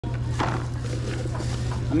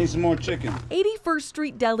I need some more chicken. 81st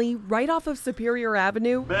Street Deli, right off of Superior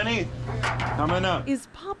Avenue, Benny, coming up. is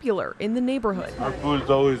popular in the neighborhood. Our food's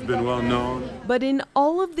always been well known. But in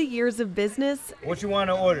all of the years of business, What you want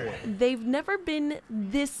to order? they've never been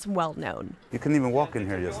this well known. You couldn't even walk in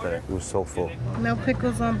here yesterday. It was so full. No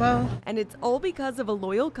pickles on both. And it's all because of a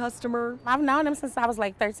loyal customer I've known him since I was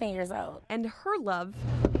like 13 years old. and her love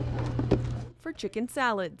for chicken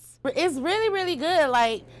salads. It's really, really good.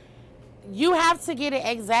 Like, you have to get it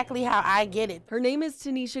exactly how I get it. Her name is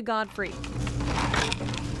Tanisha Godfrey,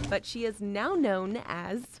 but she is now known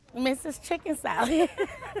as Mrs. Chicken Salad.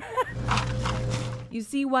 You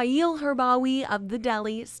see, Wael Herbawi of the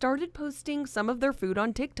deli started posting some of their food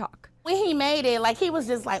on TikTok. When he made it, like, he was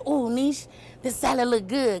just like, "Ooh, Niche, this salad look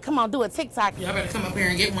good. Come on, do a TikTok." Y'all better come up here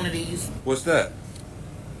and get one of these. What's that?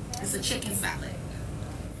 It's a chicken salad.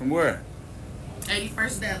 From where?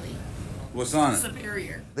 81st Deli. What's on it?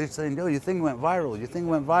 Superior. They're saying, yo, your thing went viral. Your thing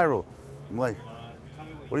went viral. I'm like,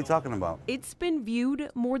 what are you talking about? It's been viewed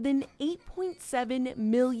more than 8.7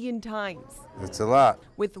 million times, It's a lot.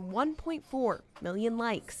 with 1.4 million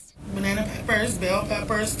likes. Banana peppers, bell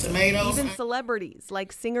peppers, tomatoes. Even celebrities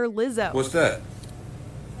like singer Lizzo What's that?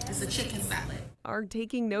 It's a chicken salad. are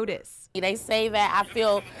taking notice. They say that I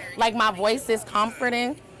feel like my voice is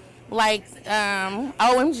comforting. Like,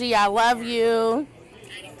 OMG, I love you.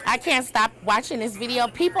 I can't stop watching this video.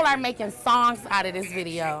 People are making songs out of this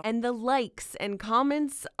video. And the likes and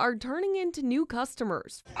comments are turning into new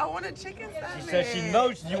customers I want a chicken salad. She said she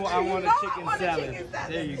knows you. I want a chicken salad.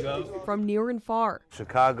 There you go. from near and far.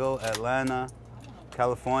 Chicago, Atlanta,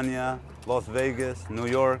 California, Las Vegas, New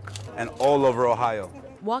York, and all over Ohio.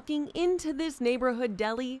 Walking into this neighborhood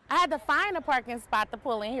deli I had to find a parking spot to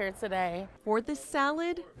pull in here today. for the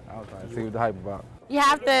salad I was trying to see what the hype about. You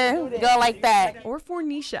have to go like that. or for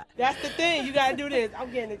Nisha. That's the thing. You gotta do this.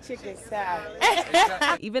 I'm getting a chicken salad.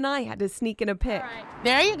 Even I had to sneak in a pic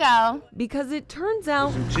There you go. because it turns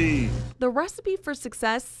out Some cheese. the recipe for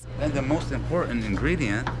success And the most important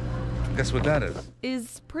ingredient, guess what that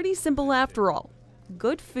is pretty simple after all.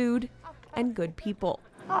 Good food and good people.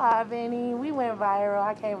 Aw, Benny, we went viral.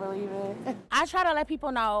 I can't believe it. I try to let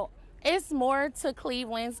people know it's more to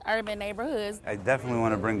Cleveland's urban neighborhoods. I definitely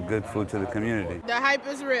want to bring good food to the community. The hype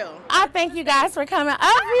is real. I thank you guys for coming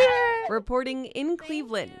up here. Reporting in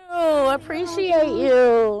Cleveland, Oh, appreciate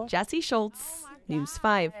you. Jesse Schultz, News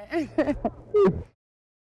 5.